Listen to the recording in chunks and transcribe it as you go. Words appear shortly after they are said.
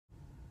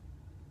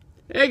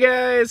Hey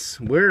guys,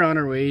 we're on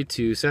our way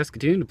to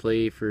Saskatoon to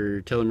play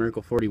for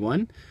Telemiracle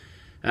 41.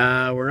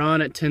 We're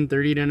on at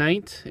 10:30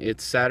 tonight.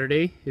 It's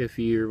Saturday if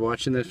you're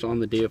watching this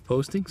on the day of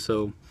posting,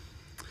 so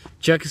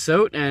check us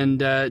out and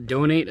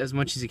donate as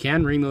much as you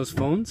can. Ring those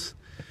phones.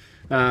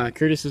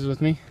 Curtis is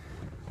with me,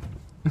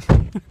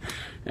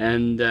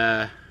 and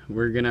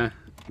we're gonna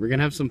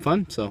have some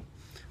fun. So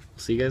we'll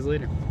see you guys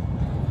later.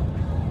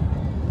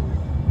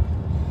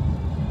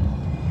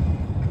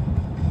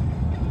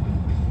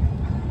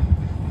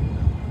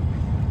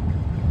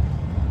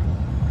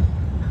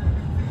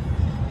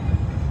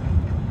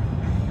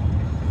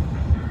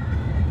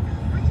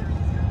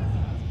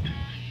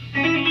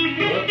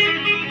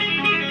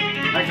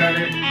 Hi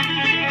Carter.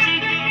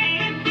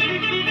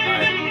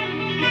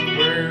 Hi.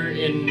 We're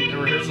in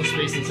a rehearsal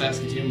space in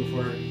Saskatoon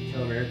before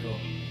Telemiracle.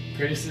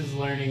 Curtis is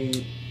learning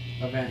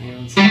Van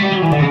Halen's.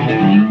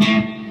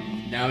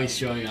 Now he's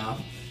showing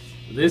off.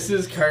 This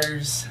is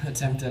Carter's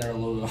attempt at our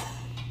logo.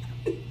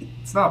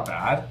 It's not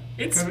bad.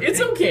 It's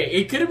okay.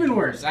 It could have been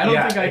worse. I don't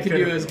think I could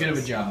do as good of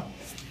a job.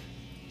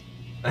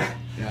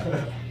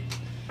 Yeah.